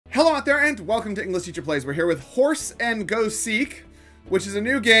Hello out there and welcome to English Teacher Plays. We're here with Horse and Go Seek, which is a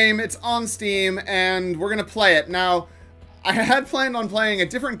new game. It's on Steam and we're going to play it. Now, I had planned on playing a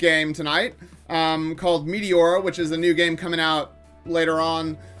different game tonight called Meteora, which is a new game coming out later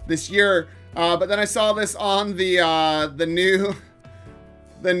on this year. But then I saw this on the new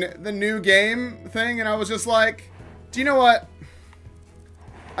game thing and I was just like, do you know what?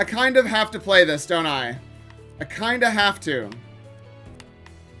 I kind of have to play this, don't I? I kind of have to.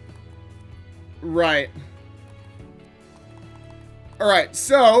 Right. Alright,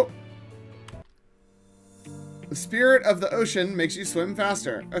 so the spirit of the ocean makes you swim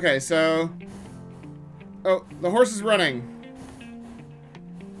faster. Okay, so oh, the horse is running.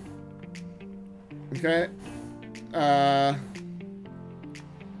 Okay.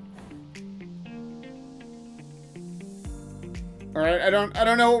 Alright, I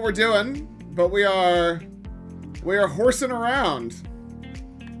don't know what we're doing, but we are horsing around.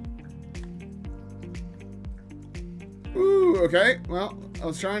 Ooh, okay. Well, I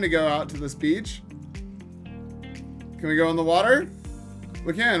was trying to go out to this beach. Can we go in the water?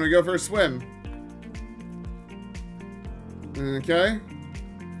 We can. We go for a swim. Okay.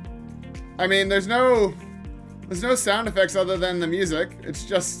 I mean, there's no sound effects other than the music. It's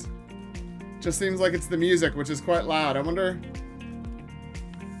just seems like it's the music, which is quite loud. I wonder,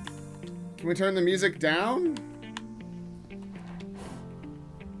 can we turn the music down?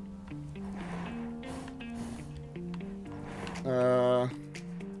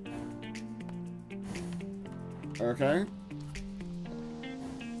 Okay.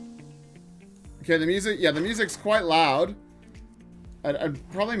 Okay, the music, yeah, the music's quite loud. I'd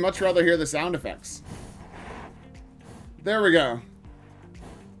probably much rather hear the sound effects. There we go.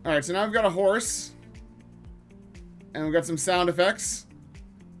 Alright, so now I've got a horse. And we've got some sound effects.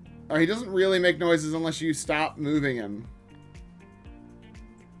 Oh, he doesn't really make noises unless you stop moving him.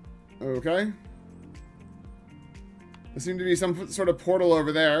 Okay. There seemed to be some sort of portal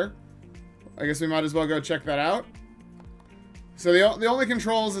over there. I guess we might as well go check that out. So the only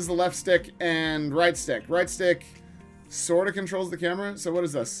controls is the left stick and right stick. Right stick sort of controls the camera. So what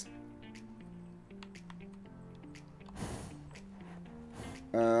is this?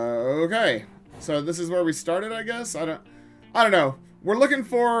 Okay. So this is where we started, I guess. I don't know. We're looking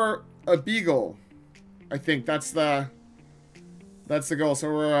for a beagle. I think that's the goal. So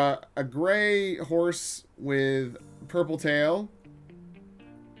we're a gray horse with purple tail.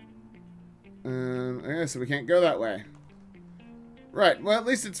 Okay, so we can't go that way. Right, well, at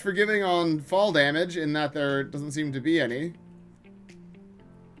least it's forgiving on fall damage in that there doesn't seem to be any.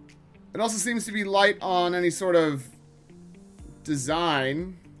 It also seems to be light on any sort of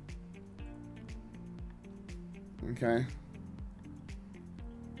design. Okay.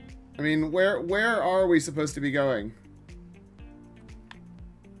 I mean, where are we supposed to be going?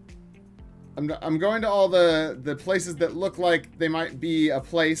 I'm going to all the places that look like they might be a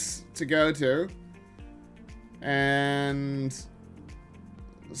place to go to. And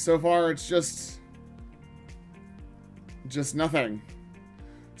so far it's just nothing.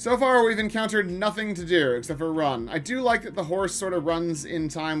 So far we've encountered nothing to do except for run. I do like that the horse sort of runs in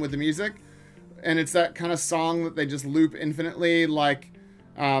time with the music. And it's that kind of song that they just loop infinitely, like,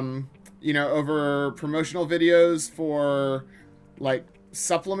 you know, over promotional videos for, like,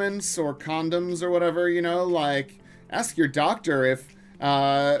 supplements or condoms or whatever, you know, like, ask your doctor if,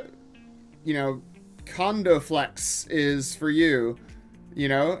 you know, Condoflex is for you, you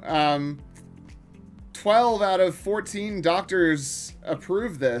know, 12 out of 14 doctors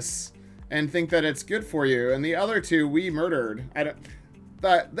approve this and think that it's good for you, and the other two we murdered.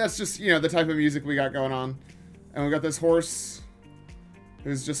 That's just, you know, the type of music we got going on. And we got this horse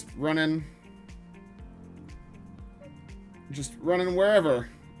who's just running wherever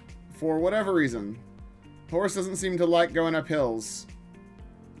for whatever reason. Horse doesn't seem to like going up hills,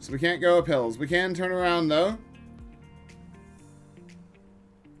 so we can't go up hills. We can turn around though.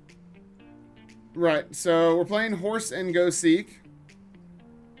 Right, so we're playing Horse and Go Seek,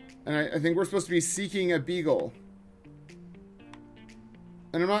 and I think we're supposed to be seeking a beagle.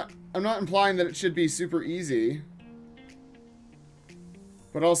 And I'm not implying that it should be super easy,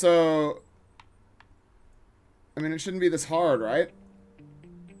 but also, I mean, it shouldn't be this hard, right?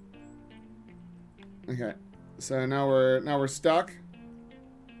 Okay, so now we're stuck.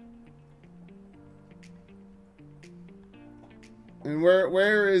 And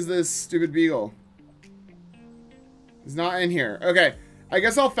where is this stupid beagle? It's not in here. Okay, I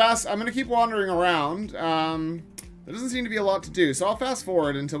guess I'm gonna keep wandering around. There doesn't seem to be a lot to do, so I'll fast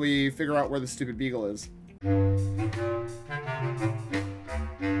forward until we figure out where the stupid beagle is.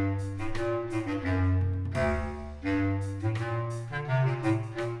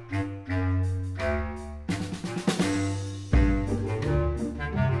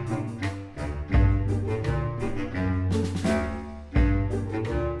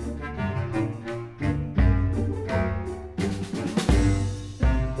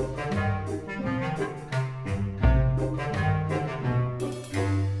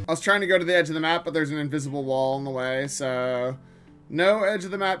 I was trying to go to the edge of the map, but there's an invisible wall in the way, so no edge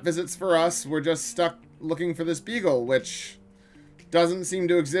of the map visits for us. We're just stuck looking for this beagle, which doesn't seem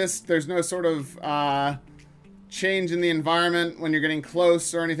to exist. There's no sort of change in the environment when you're getting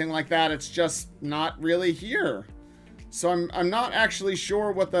close or anything like that. It's just not really here. So I'm not actually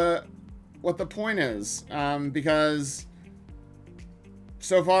sure what the point is, because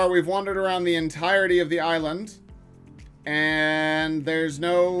so far we've wandered around the entirety of the island, and there's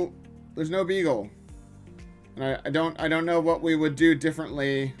no beagle, and I don't know what we would do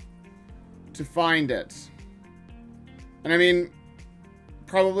differently to find it. And I mean,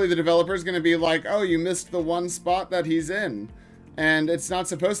 probably the developer's going to be like, oh, you missed the one spot that he's in, and it's not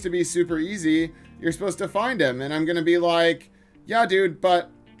supposed to be super easy. You're supposed to find him. And I'm going to be like, yeah, dude,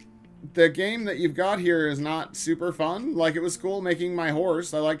 but the game that you've got here is not super fun. Like, it was cool making my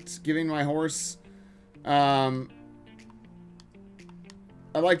horse. I liked giving my horse, oh,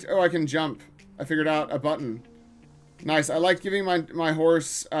 I can jump. I figured out a button. Nice. I liked giving my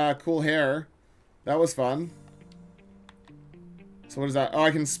horse cool hair. That was fun. So what is that? Oh,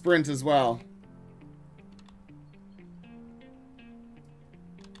 I can sprint as well.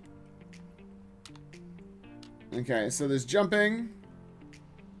 Okay, so there's jumping.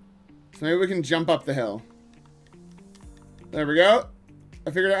 So maybe we can jump up the hill. There we go.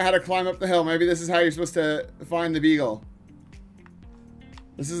 I figured out how to climb up the hill. Maybe this is how you're supposed to find the beagle.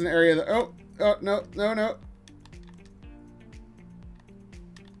 This is an area that... Oh, no, no, no.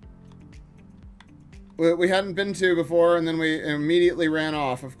 We hadn't been to before, and then we immediately ran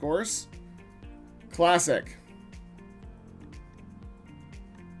off, of course. Classic.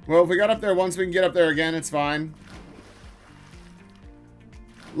 Well, if we got up there once, we can get up there again. It's fine.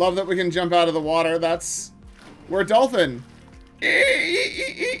 Love that we can jump out of the water. We're a dolphin.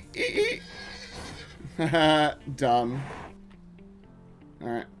 Dumb.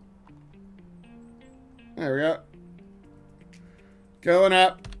 Alright. There we go. Going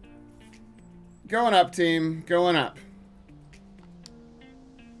up. Going up, team. Going up.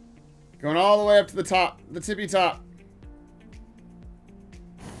 Going all the way up to the top. The tippy top.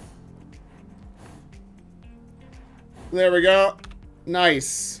 There we go.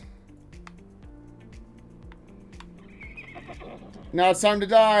 Nice. Now it's time to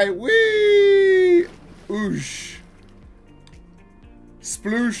die. Whee! Oosh.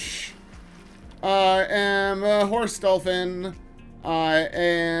 Sploosh. I am a horse dolphin. I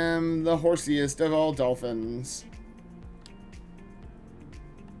am the horsiest of all dolphins.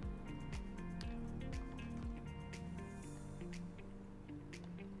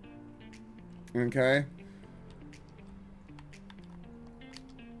 Okay.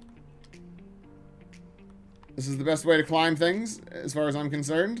 This is the best way to climb things, as far as I'm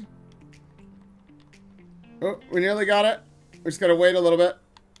concerned. Oh, we nearly got it. We just gotta wait a little bit.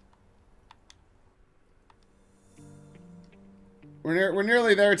 We're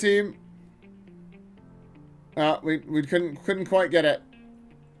nearly there, team. We couldn't quite get it.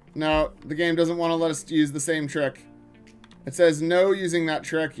 No, the game doesn't want to let us use the same trick. It says no using that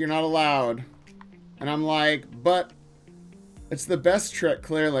trick. You're not allowed. And I'm like, but it's the best trick,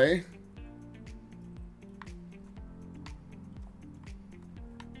 clearly.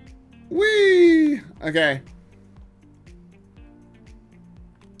 Whee! Okay.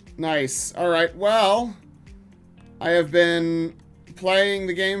 Nice. Alright, well, I have been playing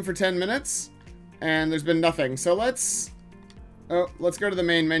the game for 10 minutes, and there's been nothing. So let's go to the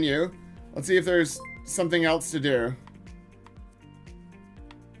main menu. Let's see if there's something else to do.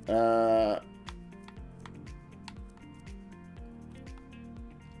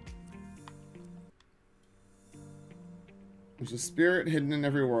 There's a spirit hidden in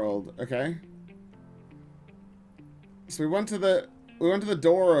every world. Okay. So we went to the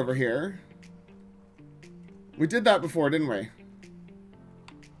door over here. We did that before, didn't we?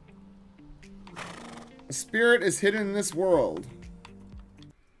 A spirit is hidden in this world.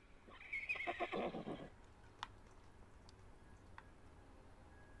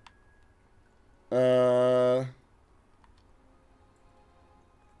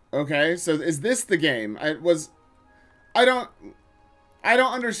 Okay, so is this the game? I don't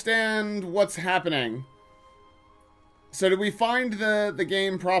understand what's happening. So did we find the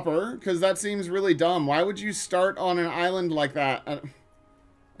game proper? Because that seems really dumb. Why would you start on an island like that? I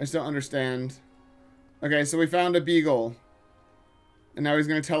just don't understand. Okay, so we found a beagle. And now he's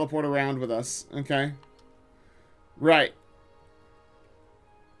going to teleport around with us. Okay. Right.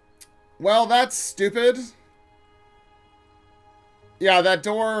 Well, that's stupid. Yeah, that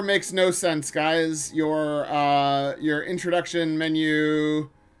door makes no sense, guys. Your introduction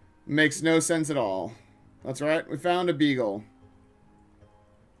menu makes no sense at all. That's right, we found a beagle.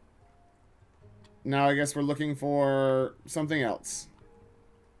 Now I guess we're looking for something else.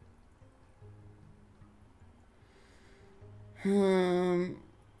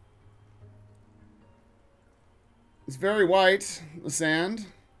 It's very white, the sand.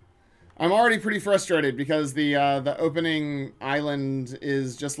 I'm already pretty frustrated because the opening island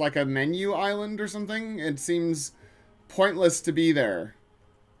is just like a menu island or something. It seems pointless to be there.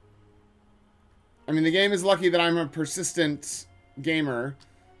 I mean, the game is lucky that I'm a persistent gamer,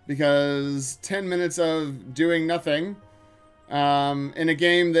 because 10 minutes of doing nothing in a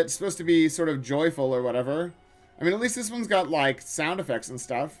game that's supposed to be sort of joyful or whatever. I mean, at least this one's got, like, sound effects and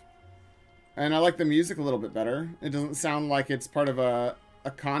stuff. And I like the music a little bit better. It doesn't sound like it's part of a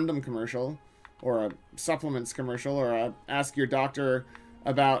condom commercial or a supplements commercial or a ask your doctor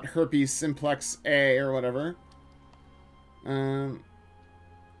about herpes simplex A or whatever. I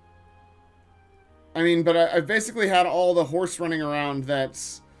mean, but I've basically had all the horse running around that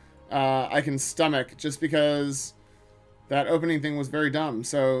I can stomach, just because that opening thing was very dumb.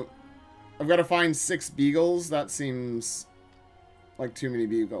 So I've got to find 6 beagles. That seems like too many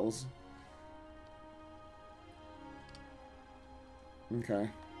beagles. Okay.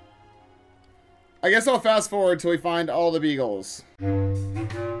 I guess I'll fast forward till we find all the beagles.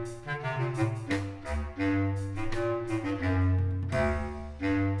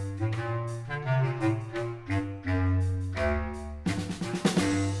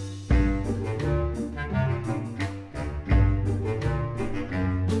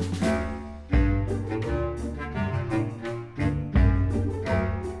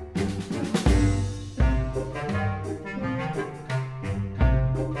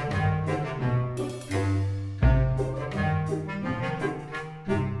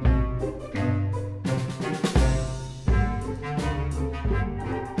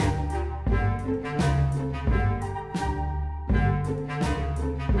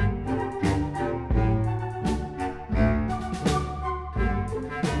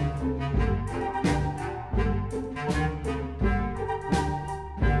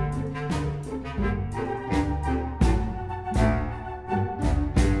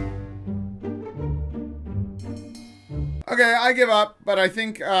 Okay, I give up, but I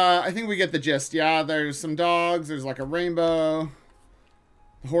think we get the gist. Yeah, there's some dogs, there's like a rainbow.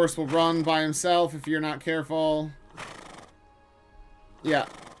 The horse will run by himself if you're not careful. Yeah.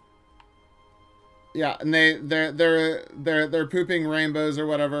 Yeah, and they're pooping rainbows or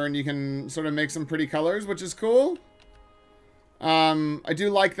whatever, and you can sort of make some pretty colors, which is cool. I do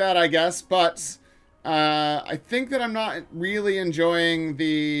like that, I guess, but I think that I'm not really enjoying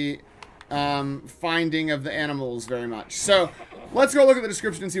the finding of the animals very much. So let's go look at the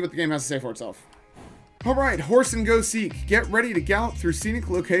description and see what the game has to say for itself. Alright, Horse and Go Seek. Get ready to gallop through scenic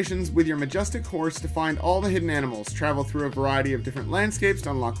locations with your majestic horse to find all the hidden animals. Travel through a variety of different landscapes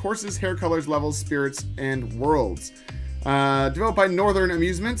to unlock horses, hair colors, levels, spirits, and worlds. Developed by Northern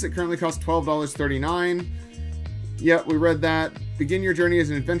Amusements. It currently costs $12.39. Yep, we read that. Begin your journey as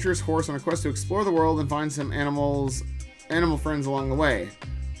an adventurous horse on a quest to explore the world and find some animal friends along the way.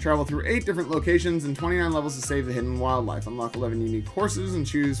 Travel through 8 different locations and 29 levels to save the hidden wildlife. Unlock 11 unique horses and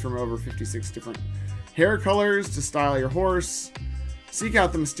choose from over 56 different hair colors to style your horse. Seek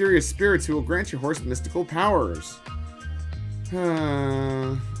out the mysterious spirits who will grant your horse mystical powers.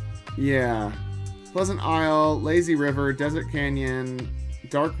 Yeah. Pleasant Isle, Lazy River, Desert Canyon,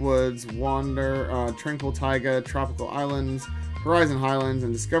 Dark Woods, Wander, Tranquil Taiga, Tropical Islands, Horizon Highlands,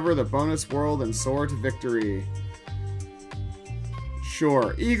 and discover the bonus world and soar to victory.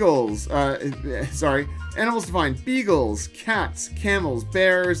 Sure. Eagles. Sorry. Animals to find: beagles, cats, camels,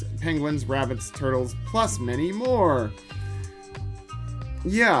 bears, penguins, rabbits, turtles, plus many more.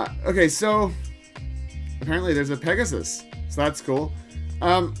 Yeah. Okay, so apparently there's a Pegasus. So that's cool.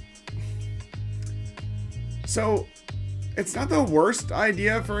 So it's not the worst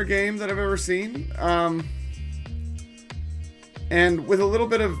idea for a game that I've ever seen. And with a little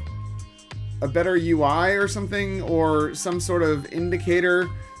bit of a better UI or something, or some sort of indicator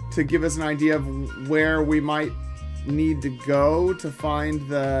to give us an idea of where we might need to go to find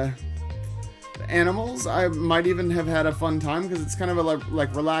the animals, I might even have had a fun time, because it's kind of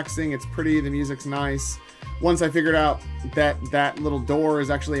like relaxing, it's pretty, the music's nice. Once I figured out that that little door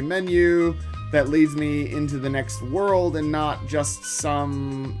is actually a menu that leads me into the next world and not just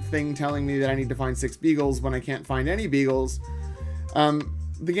some thing telling me that I need to find 6 beagles when I can't find any beagles.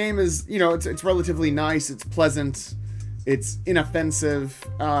 The game is, you know, it's relatively nice, it's pleasant, it's inoffensive,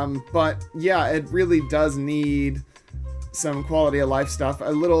 but yeah, it really does need some quality of life stuff.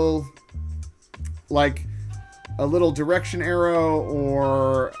 A little direction arrow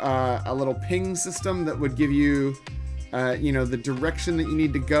or a little ping system that would give you you know, the direction that you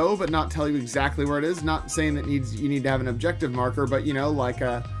need to go, but not tell you exactly where it is. Not saying that you need to have an objective marker, but, you know, like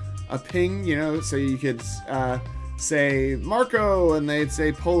a ping, you know, so you could say Marco and they'd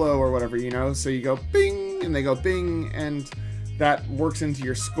say Polo or whatever, you know, so you go bing and they go bing, and that works into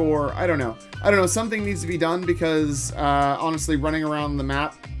your score. I don't know. Something needs to be done, because honestly, running around the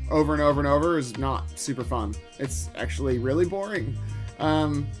map over and over and over is not super fun. It's actually really boring.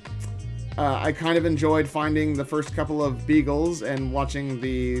 I kind of enjoyed finding the first couple of beagles and watching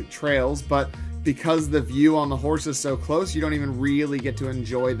the trails, but because the view on the horse is so close, you don't even really get to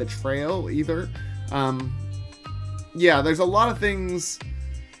enjoy the trail either. Yeah, there's a lot of things.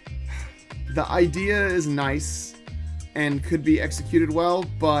 The idea is nice and could be executed well,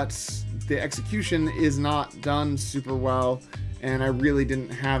 but the execution is not done super well, and I really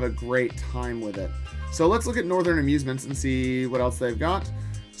didn't have a great time with it. So let's look at Northern Amusements and see what else they've got.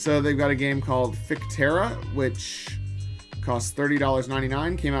 So they've got a game called Ficterra, which costs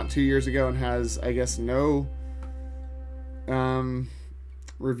 $30.99, came out 2 years ago and has, I guess, no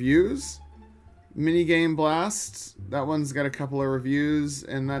reviews. Minigame Blast, that one's got a couple of reviews,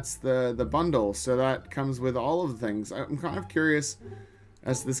 and that's the bundle, so that comes with all of the things. I'm kind of curious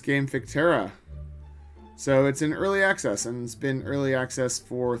as to this game Ficterra. So it's in early access, and it's been early access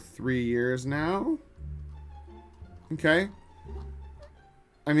for 3 years now. Okay.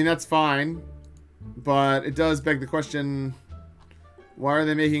 I mean, that's fine, but it does beg the question, why are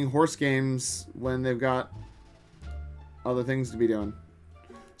they making horse games when they've got other things to be doing?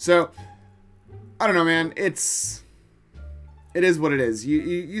 So, I don't know, man. It is what it is.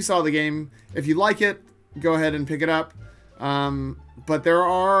 You saw the game. If you like it, go ahead and pick it up. But there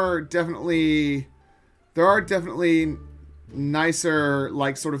are definitely nicer,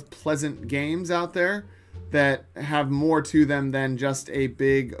 like, sort of pleasant games out there that have more to them than just a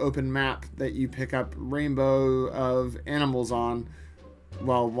big open map that you pick up rainbow of animals on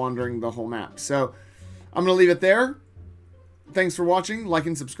while wandering the whole map. So I'm going to leave it there. Thanks for watching. Like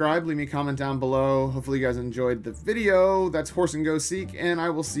and subscribe. Leave me a comment down below. Hopefully you guys enjoyed the video. That's Horse and Go Seek, and I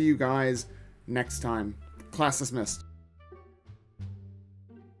will see you guys next time. Class dismissed.